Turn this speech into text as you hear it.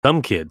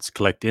Some kids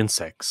collect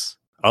insects,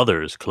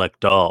 others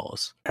collect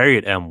dolls.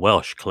 Harriet M.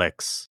 Welsh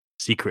collects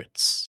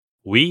secrets.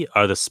 We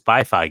are the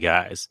Spy-Fi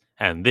guys,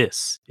 and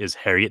this is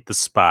Harriet the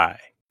Spy.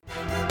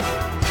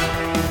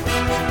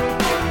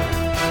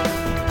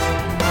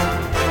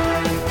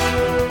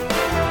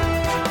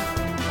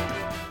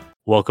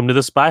 Welcome to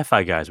the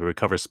Spy-Fi guys, where we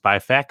cover spy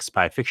facts,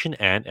 spy fiction,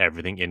 and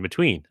everything in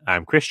between.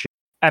 I'm Christian.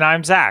 And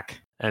I'm Zach.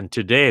 And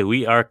today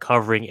we are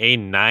covering a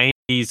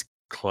 90s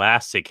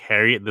classic,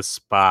 Harriet the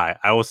Spy.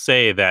 I will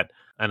say that,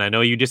 and I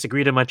know you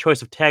disagreed on my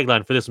choice of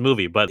tagline for this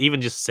movie, but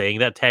even just saying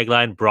that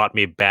tagline brought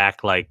me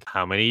back, like,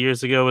 how many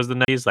years ago was the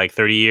 90s? Like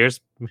 30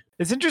 years?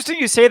 It's interesting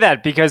you say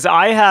that because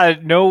I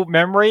had no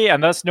memory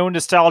and thus no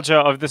nostalgia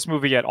of this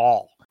movie at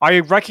all. I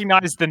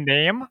recognized the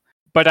name,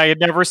 but I had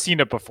never seen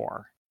it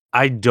before.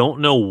 I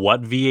don't know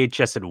what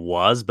VHS it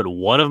was, but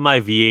one of my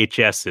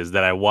VHSs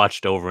that I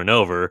watched over and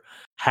over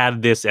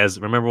had this as,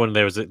 remember when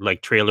there was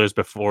like trailers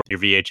before your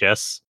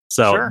VHS?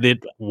 So Sure.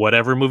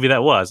 Whatever movie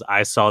that was,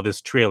 I saw this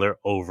trailer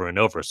over and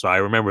over. So I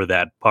remember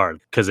that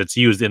part because it's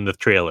used in the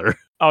trailer.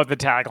 Oh, the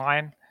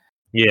tagline?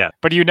 Yeah.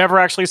 But you never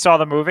actually saw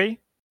the movie?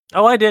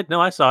 Oh, I did.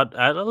 No, I saw it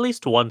at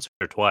least once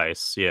or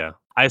twice. Yeah.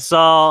 I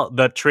saw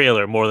the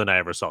trailer more than I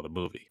ever saw the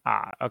movie.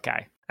 Ah,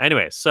 okay.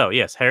 Anyway, so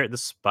yes, Harriet the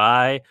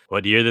Spy.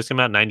 What year did this come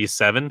out?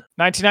 97?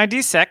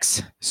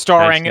 1996,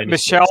 starring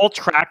 1996. Michelle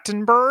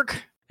Trachtenberg.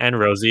 And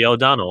Rosie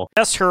O'Donnell.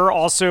 Yes, her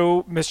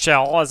also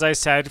Michelle, as I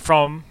said,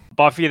 from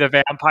Buffy the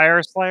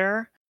Vampire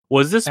Slayer.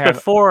 Was this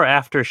before or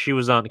after she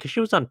was on? Because she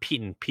was on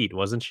Pete and Pete,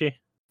 wasn't she?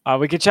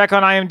 We could check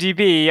on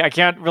IMDb. I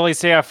can't really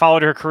say I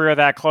followed her career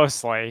that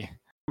closely.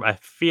 I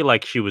feel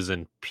like she was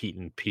in Pete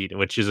and Pete,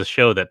 which is a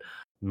show that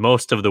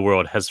most of the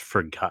world has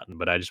forgotten,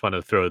 but I just wanted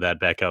to throw that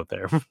back out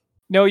there.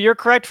 No, you're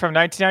correct. From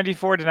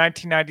 1994 to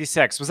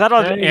 1996. Was that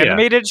an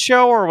animated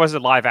show or was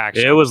it live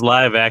action? It was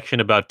live action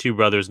about two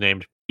brothers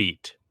named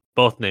Pete.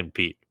 Both named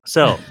Pete.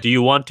 So, do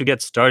you want to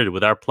get started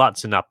with our plot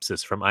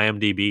synopsis from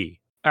IMDb?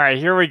 All right,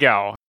 here we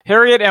go.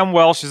 Harriet M.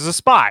 Welsh is a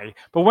spy,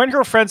 but when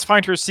her friends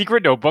find her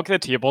secret notebook, the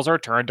tables are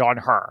turned on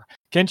her.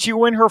 Can she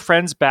win her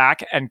friends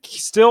back and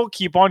still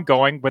keep on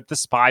going with the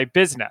spy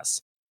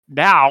business?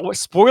 Now,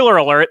 spoiler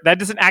alert, that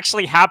doesn't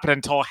actually happen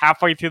until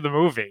halfway through the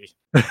movie.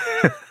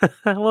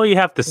 Well, you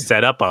have to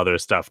set up other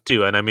stuff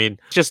too. And I mean,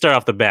 just start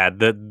off the bat.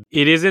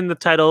 It is in the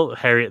title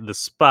Harriet the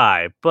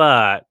Spy,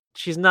 but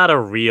she's not a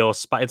real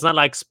spy. It's not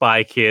like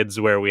Spy Kids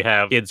where we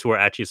have kids who are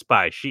actually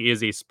spies. She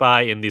is a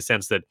spy in the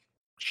sense that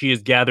she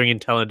is gathering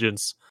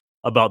intelligence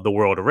about the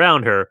world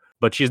around her,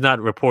 but she's not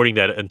reporting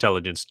that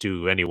intelligence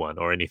to anyone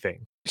or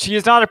anything. She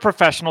is not a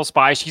professional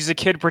spy. She's a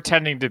kid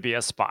pretending to be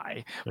a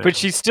spy. Yeah. But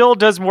she still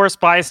does more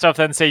spy stuff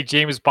than, say,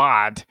 James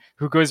Bond,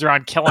 who goes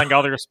around killing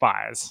other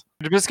spies.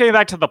 Just getting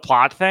back to the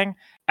plot thing,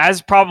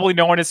 as probably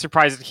no one is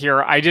surprised to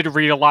hear, I did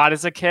read a lot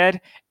as a kid,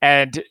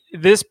 and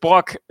this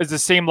book is the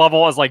same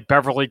level as, like,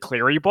 Beverly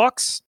Cleary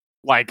books,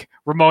 like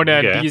Ramona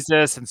and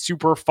Beezus and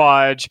Super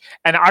Fudge.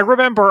 And I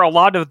remember a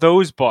lot of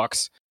those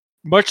books,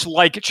 much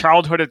like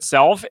childhood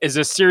itself, is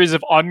a series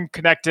of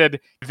unconnected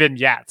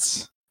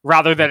vignettes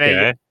rather than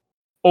a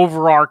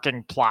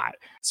overarching plot.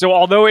 So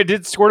although it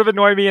did sort of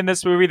annoy me in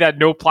this movie that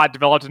no plot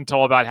developed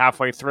until about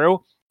halfway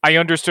through, I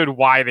understood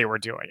why they were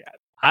doing it.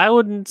 I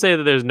wouldn't say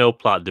that there's no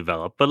plot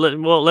developed, but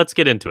let's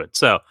get into it.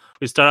 So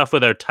we start off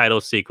with our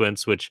title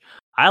sequence, which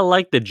I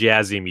like the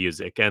jazzy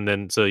music. And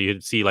then so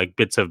you see like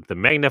bits of the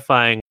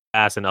magnifying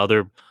glass and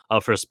other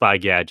of her spy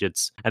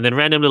gadgets. And then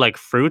randomly like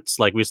fruits,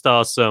 like we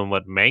saw some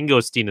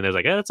mangosteen, and there's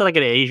like, it's like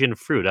an Asian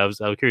fruit. I was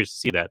curious to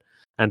see that.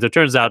 And it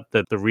turns out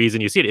that the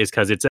reason you see it is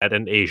because it's at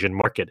an Asian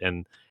market,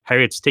 and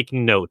Harriet's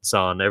taking notes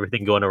on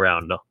everything going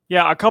around.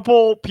 Yeah, a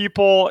couple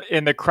people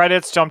in the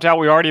credits jumped out,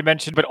 we already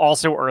mentioned, but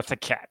also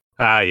Eartha Kitt.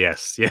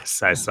 Yes,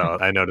 I saw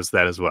it. I noticed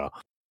that as well.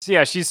 So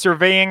yeah, she's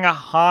surveying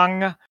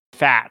Hong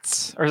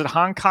Fats. Or is it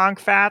Hong Kong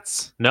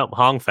Fats? Nope,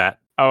 Hong Fat.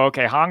 Oh,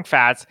 okay, Hong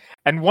Fats.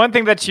 And one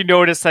thing that she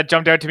noticed that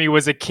jumped out to me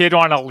was a kid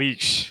on a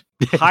leash.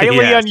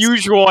 Highly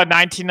unusual in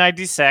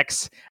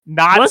 1996.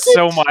 Not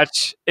so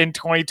much in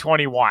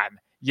 2021.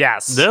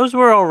 Yes. Those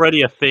were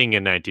already a thing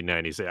in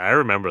 1996. I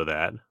remember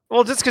that.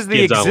 Well, just because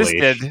they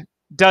existed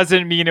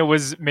doesn't mean it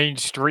was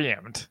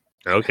mainstreamed.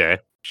 Okay.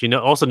 She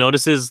also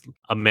notices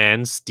a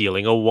man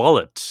stealing a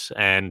wallet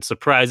and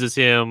surprises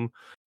him,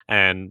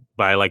 and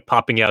by like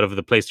popping out of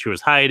the place she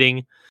was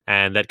hiding,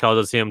 and that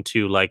causes him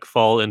to like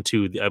fall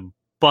into a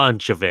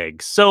bunch of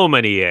eggs. So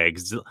many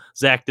eggs.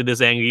 Zach, did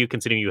this anger you,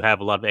 considering you have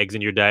a lot of eggs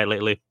in your diet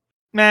lately?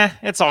 Nah,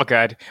 it's all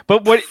good.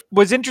 But what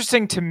was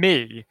interesting to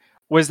me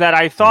was that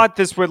I thought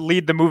this would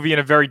lead the movie in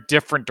a very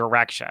different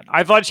direction.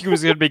 I thought she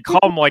was going to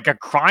become like a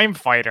crime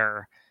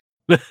fighter.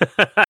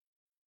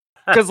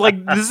 Because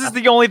like this is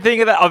the only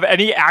thing of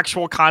any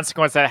actual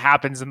consequence that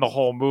happens in the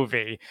whole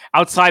movie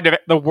outside of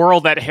the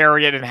world that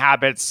Harriet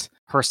inhabits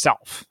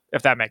herself,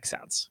 if that makes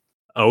sense.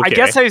 Okay. I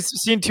guess I've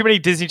seen too many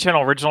Disney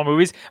Channel original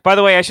movies. By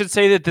the way, I should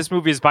say that this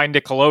movie is by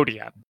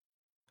Nickelodeon.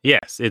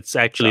 Yes, it's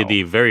actually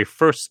the very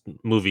first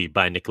movie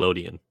by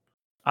Nickelodeon.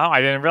 Oh,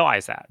 I didn't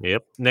realize that.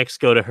 Yep. Next,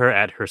 go to her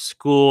at her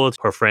school.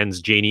 Her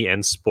friends Janie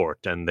and Sport,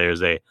 and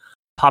there's a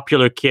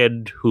popular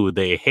kid who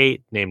they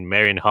hate named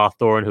Marion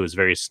Hawthorne, who is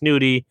very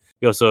snooty.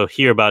 You also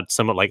hear about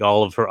some of like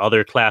all of her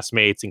other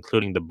classmates,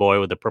 including the boy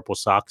with the purple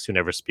socks who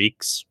never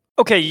speaks.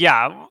 Okay,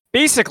 yeah.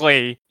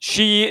 Basically,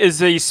 she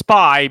is a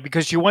spy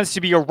because she wants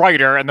to be a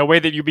writer, and the way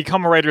that you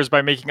become a writer is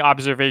by making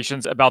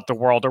observations about the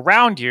world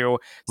around you.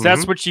 So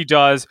that's what she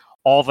does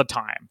all the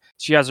time.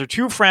 She has her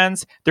two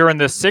friends. They're in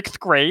the 6th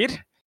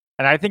grade,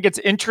 and I think it's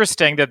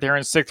interesting that they're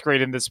in 6th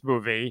grade in this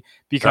movie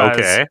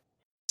because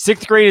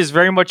 6th grade is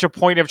very much a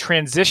point of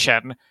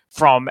transition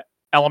from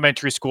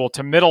elementary school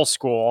to middle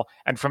school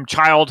and from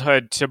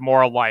childhood to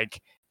more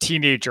like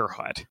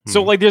teenagerhood.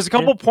 So like there's a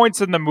couple points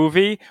in the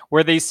movie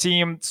where they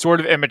seem sort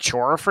of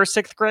immature for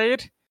 6th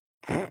grade,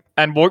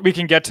 and we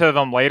can get to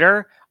them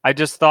later. I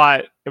just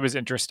thought it was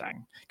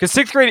interesting because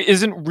 6th grade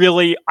isn't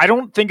really, I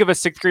don't think of a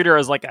 6th grader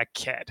as like a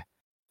kid.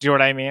 Do you know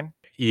what I mean?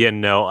 Yeah,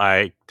 no,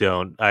 I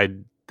don't. I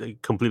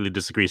completely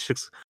disagree.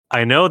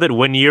 I know that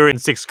when you're in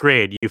 6th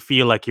grade, you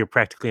feel like you're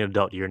practically an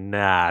adult. You're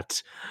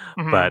not,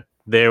 but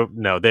they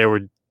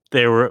were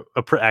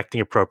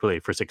acting appropriately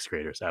for 6th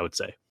graders, I would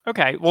say.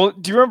 Okay. Well,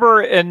 do you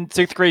remember in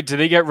 6th grade, did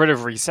they get rid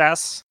of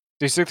recess?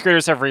 Do 6th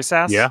graders have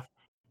recess? Yeah.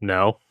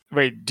 No.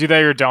 Wait, do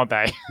they or don't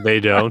they? They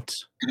don't.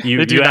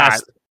 They do you not.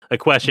 asked a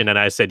question and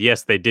I said,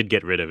 yes, they did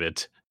get rid of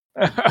it.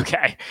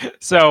 Okay.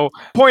 So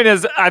point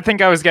is, I think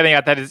I was getting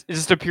at that is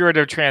just a period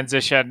of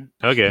transition.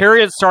 Okay.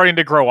 Harriet's starting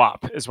to grow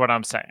up is what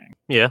I'm saying.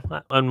 Yeah.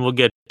 And we'll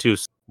get to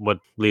what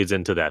leads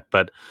into that.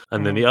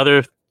 And then the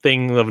other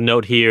thing of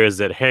note here is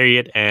that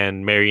Harriet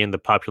and Marion, the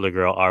popular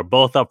girl, are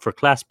both up for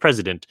class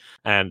president.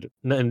 And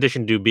in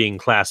addition to being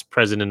class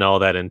president and all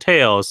that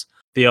entails,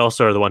 they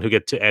also are the one who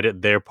get to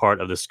edit their part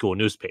of the school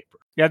newspaper.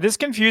 Yeah, this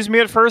confused me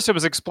at first. It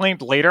was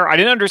explained later. I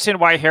didn't understand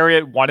why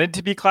Harriet wanted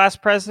to be class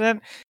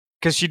president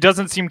because she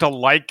doesn't seem to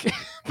like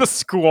the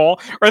school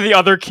or the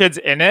other kids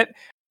in it.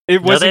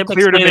 It wasn't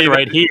clear to me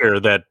right here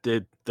that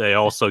they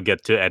also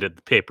get to edit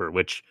the paper,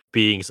 which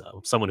being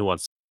someone who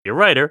wants to be a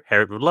writer,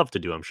 Harriet would love to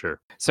do, I'm sure.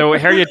 So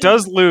Harriet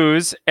does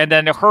lose, and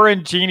then her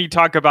and Jeannie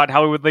talk about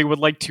how they would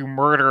like to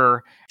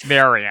murder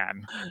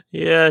Marianne.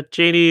 Yeah,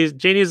 Janie's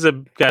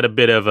got a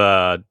bit of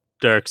a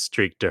dark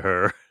streak to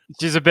her.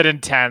 She's a bit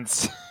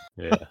intense.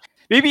 Yeah.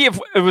 Maybe if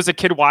it was a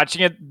kid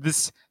watching it,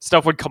 this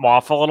stuff would come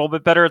off a little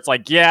bit better. It's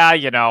like,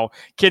 yeah,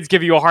 kids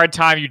give you a hard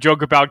time. You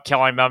joke about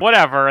killing them.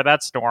 Whatever,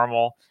 that's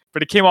normal.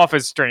 But it came off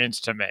as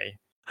strange to me.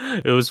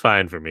 It was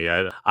fine for me.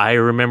 I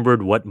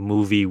remembered what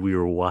movie we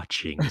were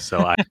watching, so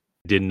I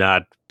did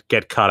not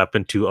get caught up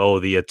into,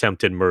 the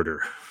attempted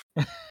murder.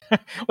 Well,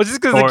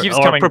 just because it keeps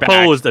coming back. Or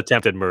proposed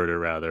attempted murder,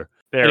 rather.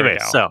 Anyway,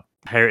 so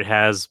Harriet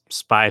has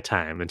spy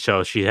time, and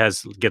so she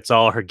gets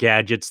all her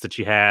gadgets that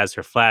she has,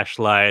 her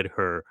flashlight,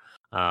 her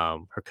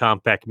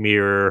compact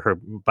mirror, her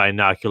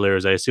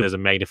binoculars. I assume there's a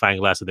magnifying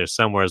glass in there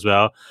somewhere as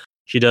well.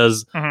 She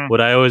does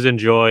what I always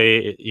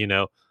enjoy,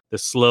 the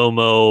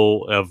slow-mo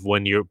of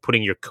when you're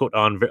putting your coat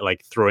on,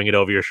 like throwing it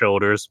over your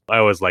shoulders. I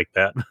always like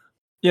that.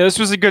 Yeah, this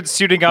was a good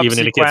suiting up even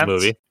sequence. in a kid's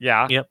movie.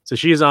 Yeah. Yep. So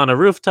she's on a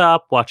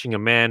rooftop watching a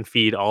man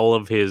feed all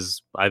of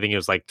his, I think it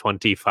was like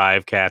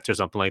 25 cats or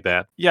something like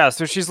that. Yeah,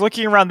 so she's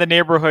looking around the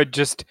neighborhood,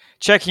 just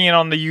checking in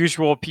on the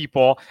usual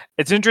people.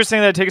 It's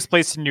interesting that it takes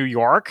place in New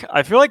York.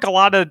 I feel like a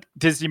lot of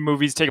Disney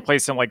movies take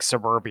place in like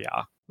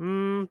suburbia.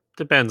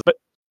 Depends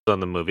on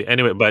the movie.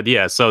 Anyway, but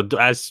yeah, so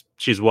as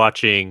she's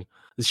watching,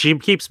 she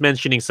keeps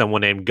mentioning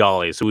someone named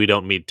Golly, so we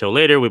don't meet till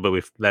later.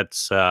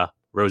 That's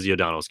Rosie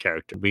O'Donnell's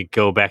character. We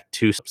go back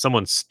to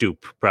someone's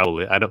stoop,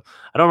 probably. I don't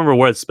remember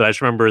words, but I just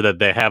remember that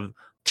they have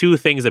two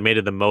things that made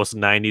it the most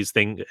 90s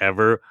thing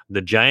ever: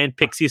 the giant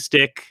pixie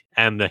stick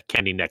and the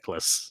candy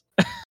necklace.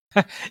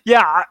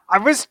 Yeah, I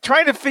was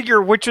trying to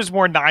figure which was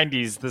more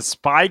 90s, the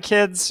Spy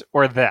Kids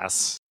or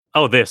this.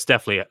 Oh, this,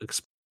 definitely.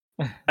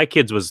 Spy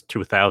Kids was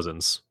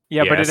 2000s.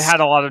 Yeah, yes. But it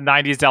had a lot of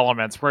 90s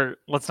elements.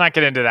 Let's not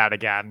get into that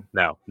again.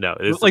 No.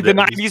 Like the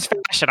 90s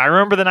fashion. I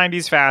remember the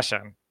 90s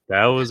fashion.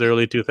 That was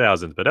early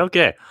 2000s, but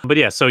okay. But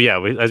yeah, so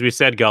yeah, as we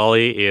said,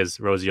 Golly is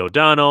Rosie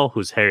O'Donnell,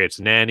 who's Harriet's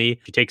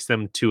nanny. She takes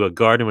them to a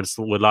garden with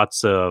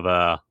lots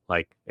of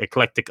like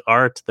eclectic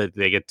art that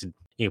they get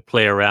to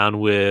play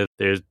around with.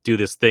 They do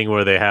this thing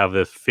where they have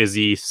the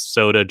fizzy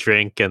soda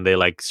drink and they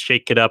like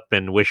shake it up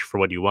and wish for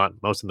what you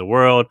want most in the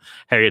world.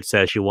 Harriet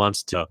says she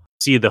wants to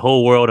see the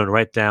whole world and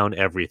write down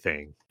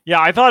everything. Yeah,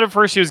 I thought at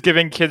first she was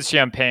giving kids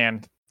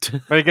champagne.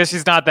 But I guess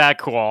she's not that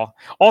cool.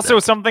 Also,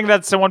 something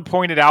that someone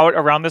pointed out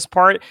around this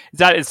part is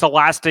that it's the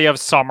last day of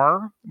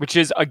summer, which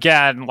is,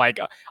 again, like,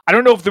 I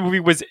don't know if the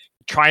movie was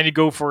trying to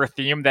go for a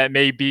theme that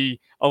may be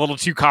a little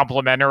too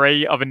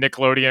complimentary of a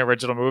Nickelodeon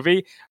original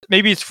movie.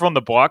 Maybe it's from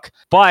the book.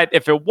 But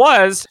if it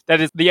was,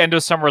 that is the end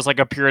of summer is like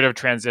a period of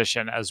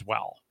transition as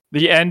well.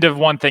 The end of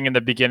one thing and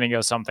the beginning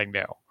of something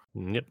new.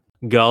 Yep.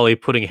 Golly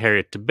putting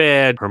Harriet to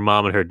bed. Her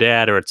mom and her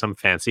dad are at some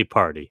fancy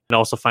party. And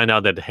also find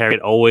out that Harriet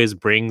always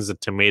brings a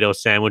tomato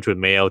sandwich with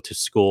mayo to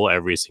school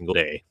every single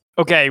day.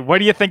 Okay, what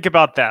do you think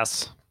about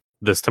this?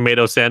 This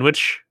tomato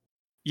sandwich?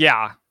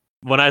 Yeah.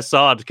 when I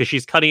saw it, because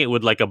she's cutting it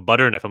with like a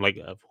butter knife, I'm like,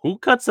 who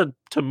cuts a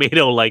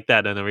tomato like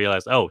that? And then I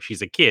realized, oh,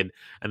 she's a kid,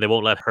 and they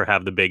won't let her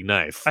have the big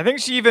knife. I think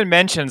she even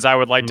mentions I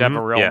would like to have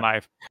a real Yeah.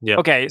 knife. Yep.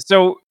 Okay,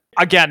 so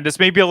again, this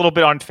may be a little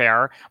bit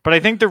unfair, but I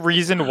think the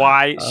reason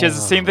why she has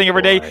the same thing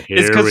every day boy, is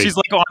here because we she's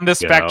like on the go.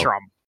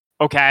 spectrum.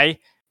 Okay?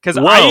 Because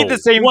I eat the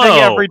same thing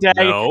every day,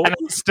 no. and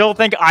I still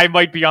think I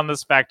might be on the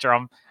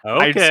spectrum.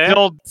 I Okay.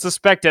 still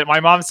suspect it. My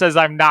mom says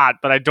I'm not,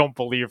 but I don't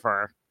believe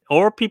her.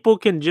 Or people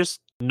can just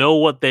know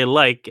what they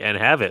like and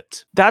have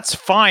it. That's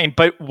fine,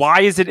 but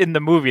why is it in the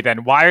movie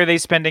then? Why are they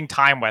spending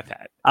time with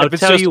it? I'll If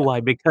it's tell just you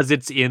why, because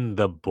it's in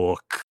the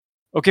book.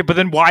 okay, but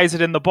then why is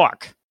it in the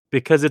book?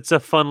 Because it's a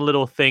fun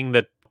little thing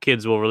that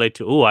kids will relate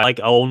to. Ooh, I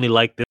only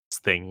like this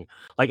thing.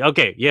 Like,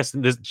 okay, yes,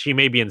 she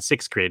may be in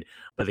 6th grade,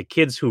 but the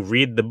kids who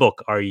read the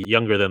book are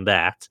younger than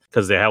that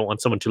because they want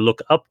someone to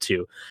look up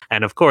to.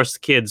 And of course,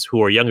 kids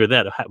who are younger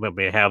than that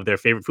may have their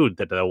favorite food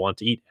that they want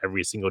to eat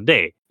every single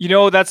day. You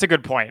know, that's a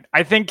good point.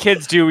 I think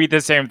kids do eat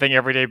the same thing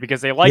every day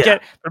because they like Yeah.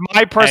 it. But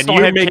my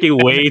personal And you're making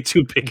way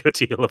too big a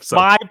deal of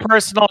something. my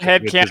personal which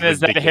headcanon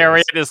is that ridiculous.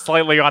 Harriet is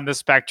slightly on the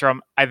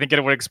spectrum. I think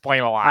it would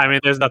explain a lot. I mean,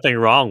 there's nothing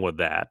wrong with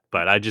that,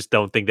 but I just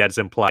don't think that's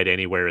implied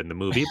anywhere in the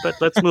movie. But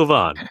let's move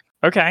on.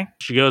 Okay.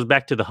 She goes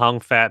back to the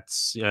Hong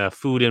Fat's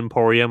food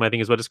emporium, I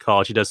think is what it's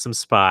called. She does some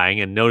spying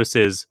and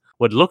notices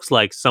what looks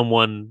like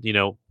someone,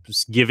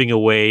 just giving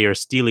away or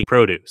stealing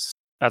produce.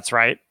 That's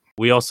right.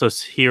 We also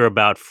hear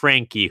about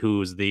Frankie,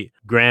 who's the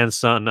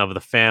grandson of the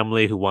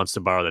family who wants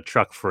to borrow the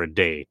truck for a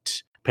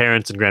date.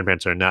 Parents and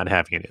grandparents are not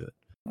having any of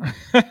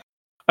it.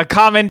 A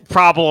common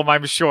problem,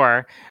 I'm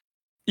sure.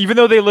 Even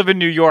though they live in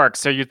New York,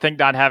 so you'd think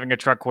not having a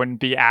truck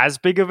wouldn't be as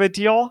big of a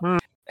deal.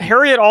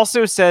 Harriet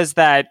also says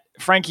that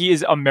Frankie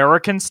is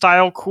American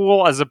style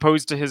cool as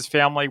opposed to his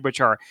family,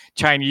 which are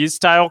Chinese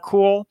style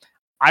cool.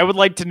 I would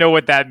like to know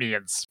what that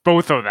means.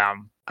 Both of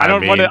them. I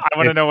want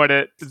to know what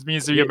it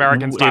means to be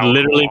American style. It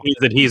literally cool. means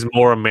that he's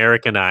more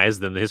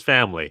Americanized than his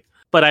family.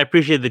 But I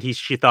appreciate that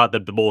she thought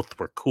that both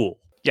were cool.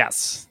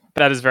 Yes,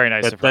 that is very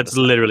nice. That's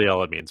literally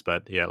all it means.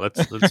 But yeah,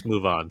 let's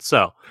move on.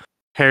 So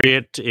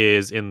Harriet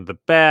is in the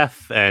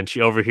bath and she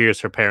overhears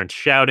her parents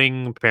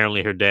shouting.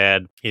 Apparently, her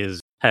dad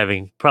is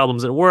having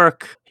problems at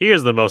work.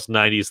 Here's the most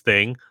 90s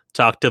thing.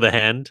 Talk to the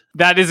hand.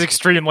 That is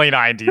extremely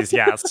 90s,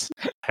 yes.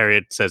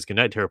 Harriet says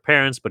goodnight to her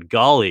parents, but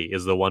Golly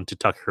is the one to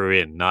tuck her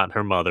in, not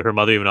her mother. Her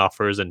mother even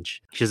offers, and she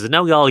says,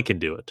 no, Golly can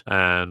do it.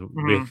 And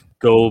we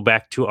go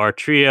back to our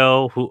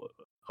trio, who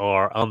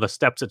are on the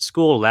steps at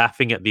school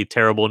laughing at the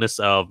terribleness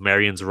of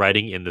Marion's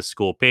writing in the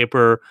school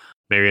paper.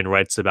 Marion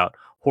writes about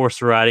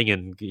horse riding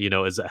and,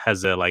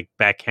 has a like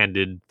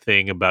backhanded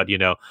thing about,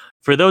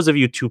 for those of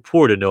you too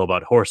poor to know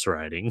about horse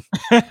riding.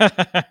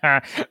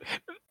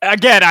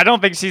 Again, I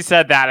don't think she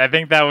said that. I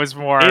think that was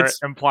more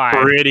implied.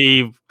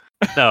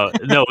 No,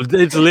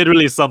 it's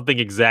literally something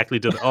exactly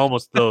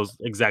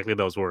exactly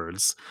those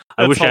words.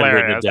 I wish I'd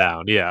written it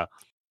down. Yeah.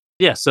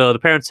 Yeah, so the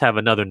parents have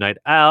another night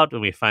out,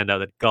 and we find out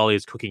that Golly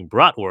is cooking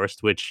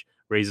bratwurst, which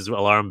raises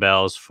alarm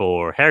bells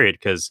for Harriet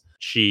because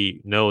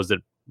she knows that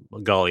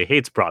Golly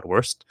hates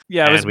bratwurst.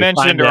 Yeah, it was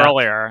mentioned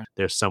earlier.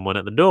 There's someone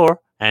at the door,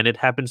 and it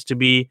happens to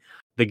be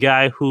the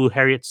guy who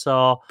Harriet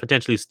saw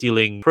potentially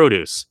stealing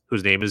produce,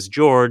 whose name is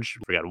George.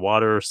 I forgot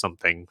water or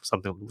something.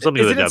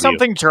 Isn't it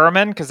something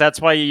German? Because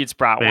that's why he eats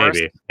bratwurst.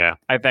 Maybe, yeah.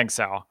 I think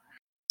so.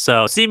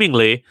 So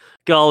seemingly,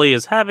 Golly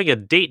is having a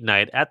date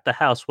night at the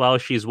house while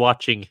she's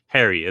watching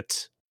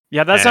Harriet.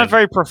 Yeah, that's not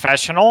very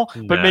professional,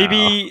 but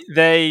maybe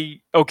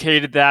they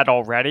okayed that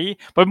already.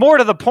 But more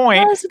to the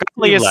point,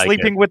 Golly is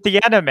sleeping with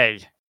the enemy,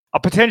 a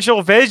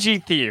potential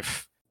veggie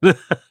thief.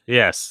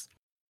 Yes.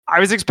 I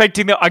was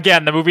expecting,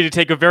 the movie to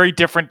take a very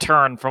different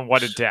turn from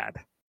what it did.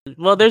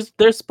 Well,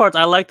 there's parts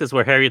I like this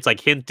where Harriet's like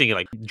hinting,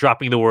 like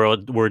dropping the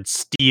word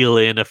steal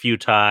in a few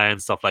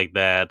times, stuff like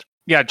that.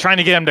 Yeah, trying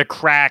to get him to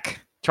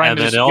crack. And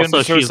then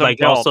also she's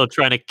like also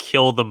trying to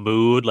kill the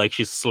mood, like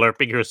she's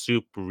slurping her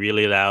soup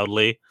really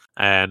loudly,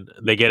 and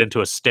they get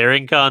into a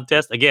staring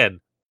contest.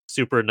 Again,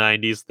 super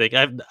 90s thing.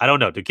 I don't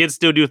know. Do kids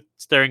still do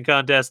staring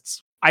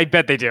contests? I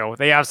bet they do.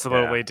 They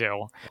absolutely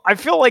do. I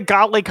feel like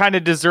Gottlieb kind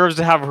of deserves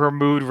to have her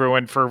mood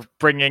ruined for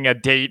bringing a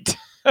date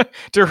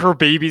to her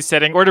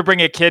babysitting or to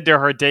bring a kid to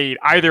her date.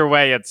 Either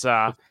way, it's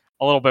a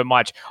little bit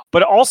much.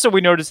 But also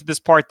we noticed at this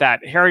part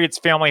that Harriet's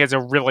family has a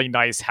really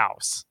nice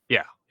house.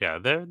 Yeah,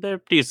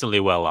 they're decently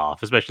well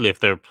off, especially if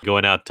they're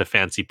going out to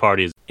fancy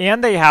parties.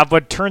 And they have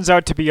what turns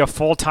out to be a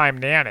full-time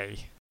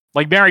nanny,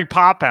 like Mary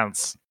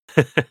Poppins.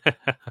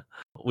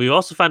 We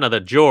also found out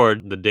that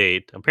George, the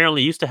date,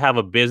 apparently used to have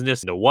a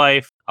business and a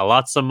wife,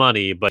 lots of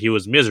money, but he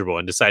was miserable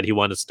and decided he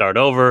wanted to start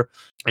over.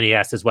 And he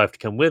asked his wife to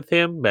come with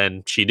him,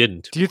 and she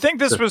didn't. Do you think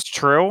this was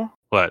true?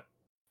 What?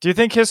 Do you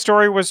think his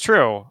story was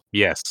true?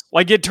 Yes.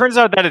 Like, it turns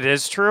out that it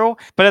is true,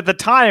 but at the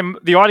time,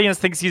 the audience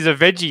thinks he's a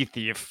veggie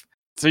thief.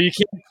 So you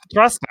can't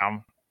trust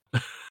him.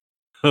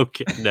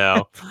 Okay,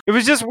 no. It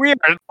was just weird.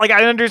 Like, I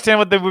didn't understand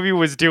what the movie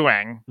was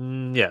doing.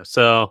 Yeah,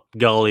 so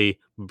Golly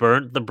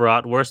burnt the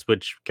bratwurst,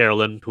 which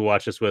Carolyn, who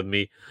watched this with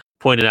me,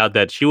 pointed out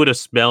that she would have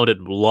smelled it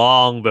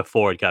long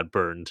before it got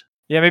burned.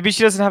 Yeah, maybe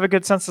she doesn't have a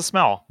good sense of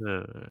smell.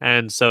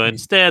 And so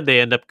instead, they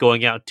end up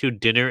going out to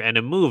dinner and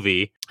a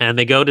movie, and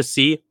they go to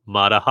see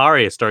Mata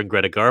Hari starring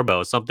Greta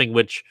Garbo, something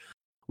which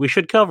we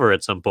should cover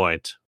at some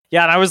point.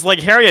 Yeah, and I was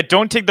like, Harriet,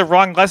 don't take the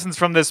wrong lessons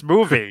from this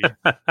movie.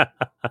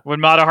 When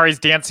Mata Hari's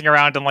dancing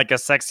around in like a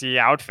sexy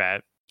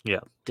outfit. Yeah.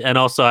 And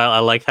also, I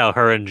like how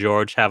her and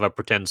George have a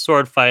pretend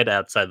sword fight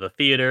outside the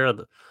theater.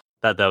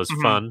 That was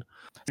fun.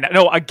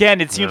 No,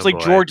 again, it seems Oh, like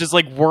boy. George is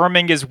like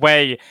worming his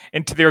way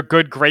into their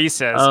good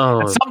graces. Oh,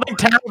 and something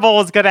terrible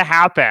is going to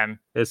happen.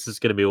 This is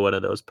going to be one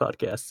of those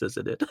podcasts,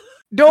 isn't it?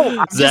 No,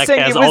 I'm Zach just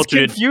saying has it was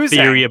alternate confusing.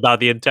 theory about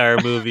the entire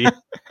movie.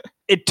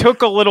 It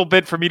took a little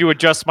bit for me to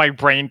adjust my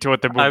brain to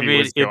what the movie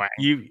was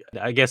doing.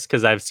 I guess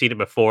because I've seen it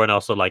before, and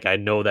also like I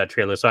know that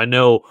trailer, so I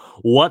know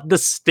what the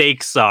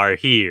stakes are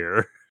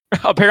here.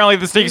 Apparently,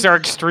 the stakes are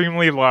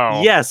extremely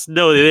low. Yes,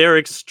 no, they're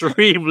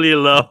extremely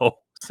low.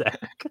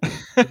 Zach.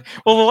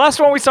 Well, the last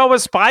one we saw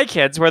was Spy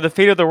Kids, where the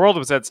fate of the world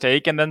was at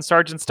stake, and then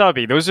Sergeant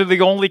Stubby. Those are the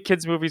only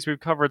kids' movies we've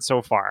covered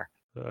so far.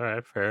 All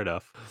right, fair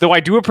enough. Though I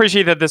do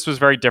appreciate that this was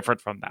very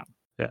different from them.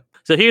 Yeah.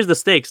 So here's the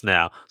stakes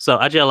now. So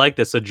actually, I like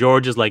this. So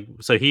George is like,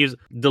 so he's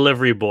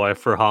delivery boy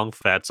for Hong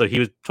Fat. So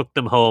took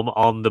them home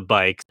on the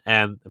bike,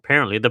 and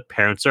apparently the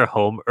parents are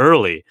home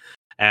early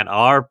and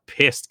are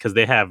pissed because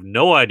they have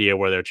no idea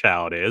where their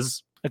child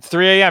is. It's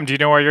 3 a.m. Do you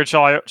know where your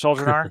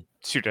children are?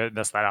 Shoot, I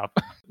messed that up.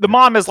 The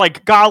mom is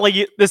like,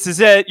 golly, this is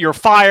it. You're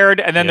fired.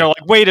 And then they're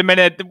like, wait a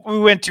minute. We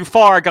went too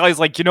far. Golly's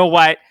like, you know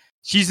what?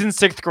 She's in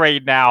 6th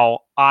grade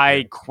now.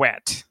 I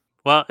quit.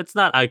 Well, it's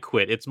not I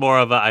quit. It's more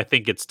of a I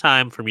think it's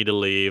time for me to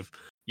leave.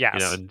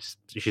 Yes. And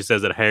she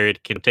says that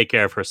Harriet can take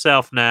care of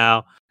herself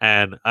now.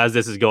 And as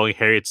this is going,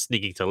 Harriet's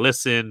sneaking to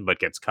listen, but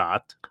gets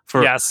caught.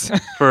 Yes.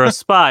 For a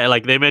spy,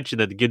 like they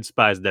mentioned that the good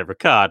spy is never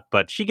caught,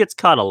 but she gets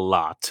caught a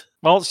lot.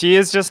 Well, she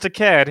is just a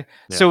kid.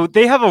 Yeah. So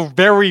they have a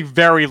very,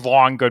 very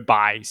long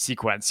goodbye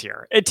sequence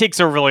here. It takes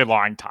a really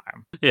long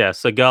time. Yeah,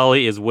 so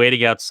Golly is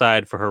waiting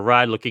outside for her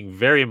ride looking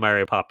very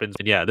Mary Poppins.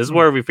 And yeah, this is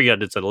where we figure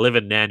out it's a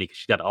live-in nanny because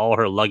she's got all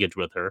her luggage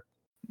with her.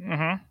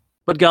 Mm-hmm.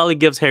 But Golly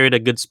gives Harriet a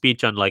good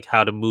speech on like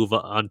how to move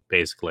on,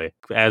 basically.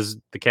 As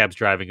the cab's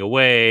driving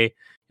away,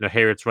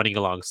 Harriet's running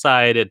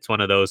alongside. It's one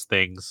of those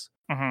things.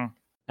 Mm-hmm.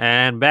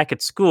 And back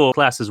at school,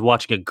 class is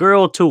watching a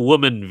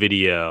girl-to-woman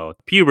video,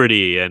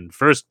 puberty and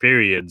first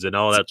periods and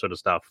all that sort of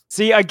stuff.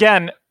 See,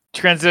 again,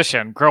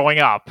 transition, growing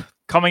up,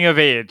 coming of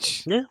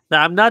age. Yeah,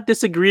 I'm not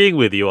disagreeing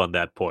with you on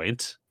that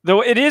point.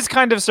 Though it is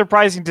kind of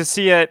surprising to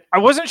see it. I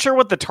wasn't sure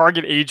what the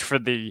target age for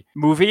the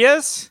movie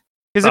is.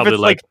 Because if it's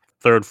like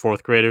 3rd,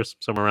 4th graders,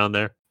 somewhere around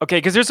there. Okay,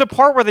 because there's a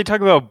part where they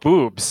talk about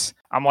boobs.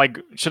 I'm like,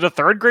 should a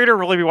 3rd grader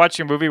really be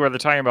watching a movie where they're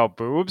talking about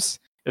boobs?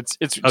 It's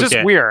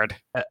just weird.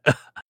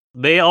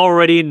 They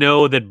already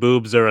know that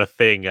boobs are a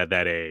thing at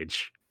that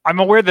age. I'm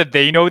aware that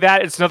they know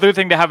that. It's another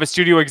thing to have a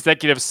studio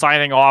executive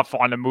signing off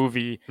on a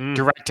movie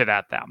directed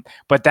at them.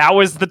 But that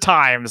was the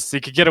times. So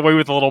you could get away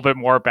with a little bit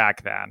more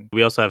back then.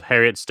 We also have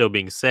Harriet still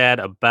being sad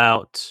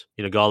about,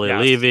 Golly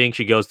leaving.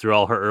 She goes through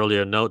all her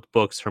earlier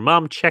notebooks. Her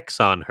mom checks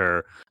on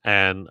her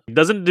and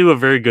doesn't do a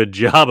very good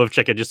job of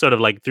checking. Just sort of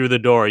like through the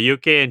door. Are you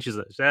okay? And she's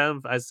like,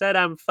 I said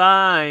I'm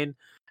fine.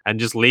 And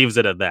just leaves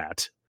it at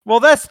that. Well,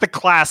 that's the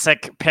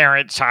classic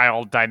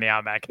parent-child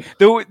dynamic.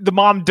 Though the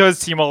mom does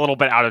seem a little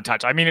bit out of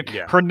touch. I mean,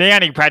 her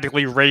nanny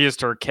practically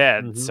raised her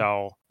kid,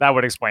 so that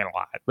would explain a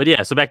lot. But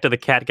yeah, so back to the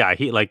cat guy.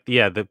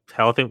 The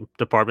health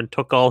department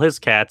took all his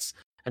cats,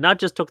 and not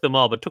just took them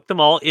all, but took them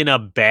all in a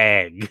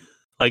bag.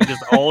 Like,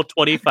 just all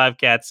 25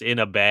 cats in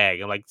a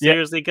bag. I'm like,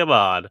 seriously, come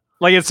on.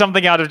 Like it's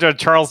something out of a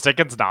Charles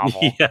Dickens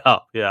novel.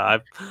 Yeah.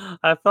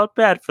 I felt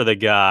bad for the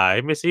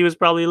guy. He was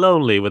probably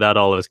lonely without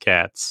all his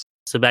cats.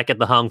 So back at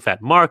the Hong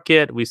Fat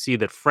Market, we see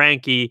that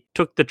Frankie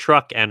took the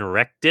truck and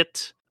wrecked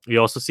it. We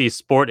also see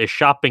Sport is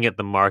shopping at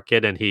the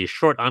market, and he's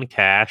short on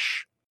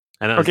cash.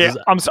 And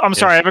I'm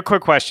sorry, I have a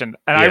quick question.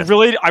 And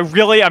I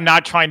really am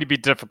not trying to be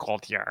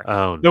difficult here.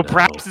 Oh, no.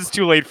 Perhaps it's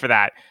too late for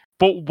that.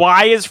 But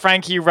why is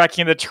Frankie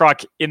wrecking the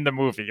truck in the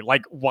movie?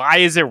 Like, why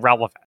is it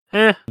relevant?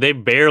 They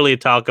barely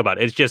talk about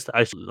it. It's just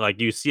like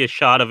you see a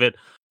shot of it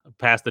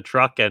past the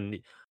truck, and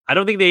I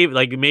don't think they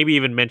maybe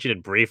even mention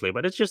it briefly,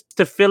 but it's just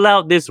to fill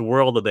out this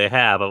world that they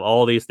have of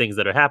all these things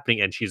that are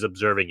happening, and she's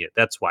observing it.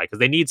 That's why, because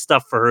they need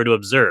stuff for her to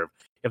observe.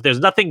 If there's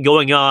nothing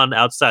going on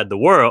outside the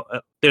world,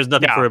 there's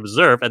nothing for her to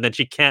observe, and then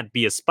she can't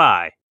be a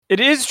spy. It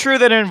is true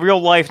that in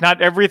real life,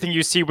 not everything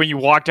you see when you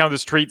walk down the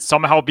street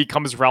somehow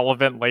becomes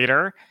relevant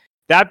later.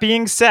 That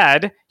being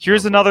said,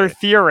 here's another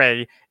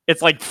theory.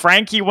 It's like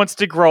Frankie wants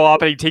to grow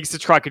up and he takes the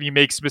truck and he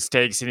makes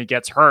mistakes and he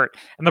gets hurt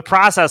in the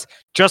process,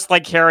 just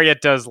like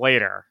Harriet does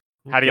later.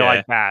 How do you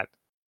like that?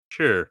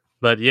 Sure.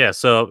 But yeah,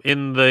 so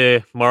in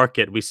the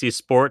market, we see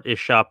Sport is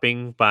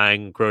shopping,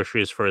 buying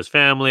groceries for his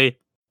family,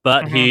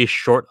 but he's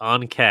short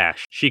on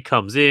cash. She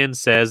comes in,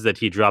 says that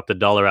he dropped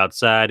 $1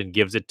 outside and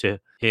gives it to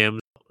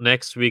him.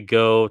 Next, we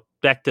go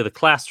back to the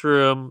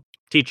classroom.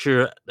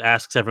 Teacher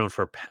asks everyone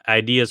for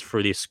ideas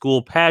for the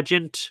school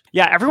pageant.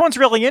 Yeah, everyone's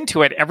really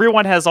into it.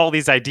 Everyone has all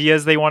these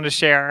ideas they want to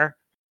share.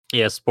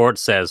 Yeah, Sport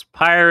says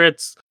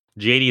pirates.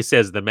 JD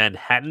says the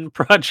Manhattan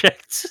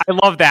Project. I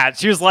love that.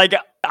 She was like,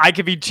 I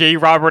could be J.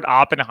 Robert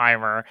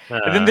Oppenheimer.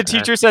 And then the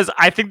teacher says,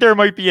 I think there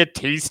might be a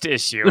taste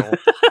issue,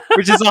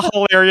 which is a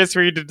hilarious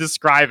way to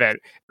describe it.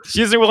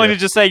 She isn't willing to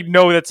just say,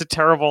 no, that's a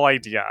terrible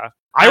idea.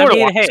 I would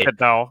have watched it,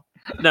 though.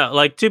 No,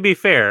 like, to be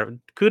fair,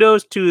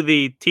 kudos to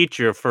the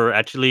teacher for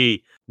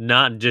actually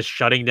not just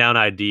shutting down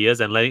ideas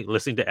and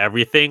listening to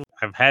everything.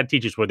 I've had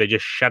teachers where they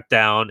just shut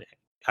down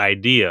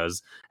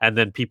ideas and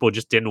then people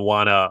just didn't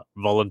want to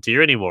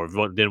volunteer anymore,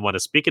 didn't want to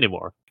speak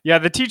anymore. Yeah,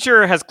 the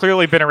teacher has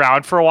clearly been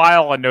around for a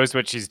while and knows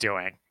what she's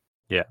doing.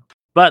 Yeah.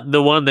 But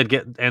the one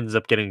that ends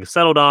up getting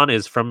settled on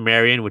is from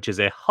Marion, which is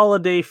a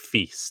holiday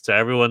feast. So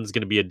everyone's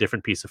going to be a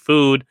different piece of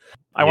food.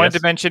 I wanted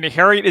to mention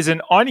Harriet is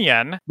an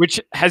onion, which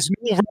has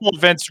no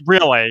relevance,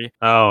 really.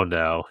 Oh,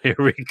 no. Here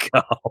we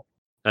go.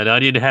 An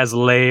onion has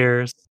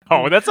layers.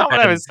 Oh, that's not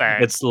what I was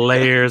saying. It's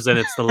layers, and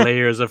it's the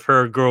layers of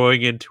her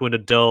growing into an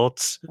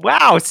adult.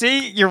 Wow,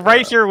 see? You're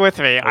right here with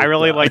me. I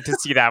really like to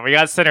see that. We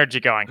got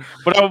synergy going.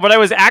 But what I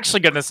was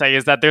actually going to say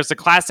is that there's a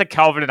classic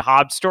Calvin and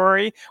Hobbes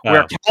story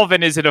where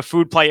Calvin is in a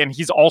food play, and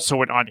he's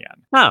also an onion.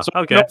 Oh, so okay. I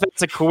don't know if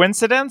that's a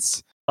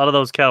coincidence. A lot of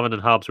those Calvin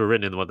and Hobbes were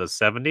written in, the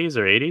 70s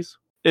or 80s?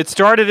 It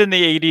started in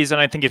the 80s, and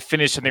I think it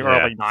finished in the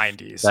early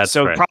 90s. That's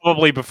so right.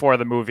 Probably before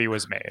the movie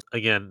was made.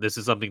 Again, this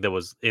is something that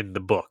was in the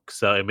book,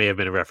 so it may have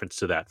been a reference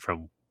to that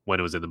from when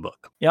it was in the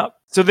book. Yep.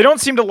 So they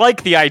don't seem to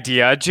like the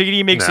idea.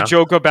 JD makes a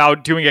joke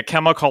about doing a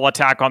chemical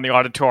attack on the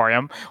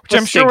auditorium, which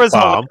I'm sure was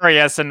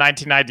hilarious in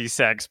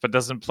 1996, but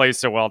doesn't play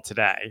so well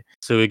today.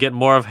 So we get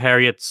more of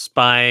Harriet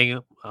spying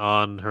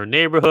on her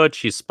neighborhood.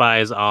 She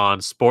spies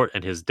on Sport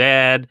and his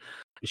dad.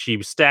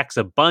 She stacks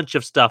a bunch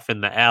of stuff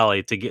in the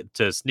alley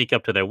to sneak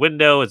up to their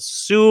window. It's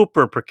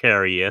super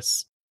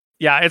precarious.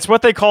 Yeah, it's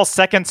what they call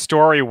second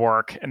story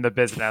work in the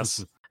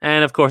business.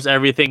 And of course,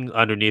 everything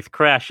underneath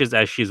crashes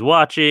as she's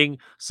watching.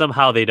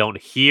 Somehow they don't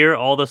hear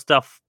all the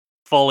stuff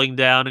falling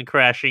down and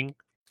crashing.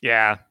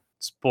 Yeah.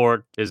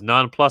 Sport is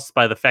nonplussed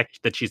by the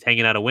fact that she's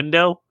hanging out a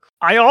window.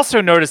 I also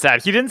noticed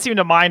that. He didn't seem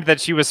to mind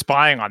that she was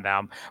spying on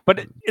them.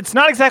 But it's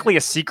not exactly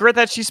a secret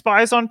that she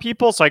spies on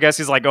people, so I guess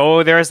he's like,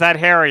 oh, there's that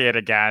Harriet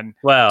again,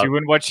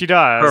 doing what she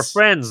does. Her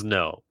friends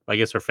know. I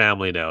guess her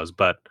family knows,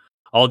 but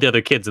all the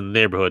other kids in the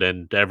neighborhood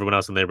and everyone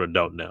else in the neighborhood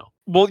don't know.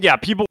 Well, yeah,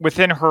 people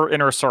within her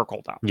inner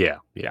circle know.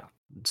 Yeah.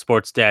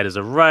 Sport's dad is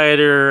a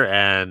writer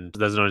and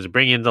doesn't always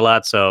bring in a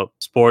lot, so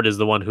Sport is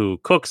the one who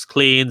cooks,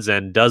 cleans,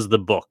 and does the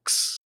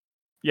books.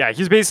 Yeah,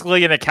 he's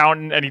basically an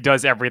accountant, and he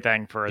does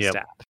everything for his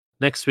dad.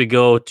 Next, we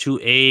go to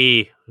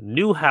a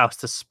new house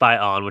to spy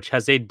on, which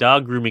has a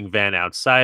dog grooming van outside.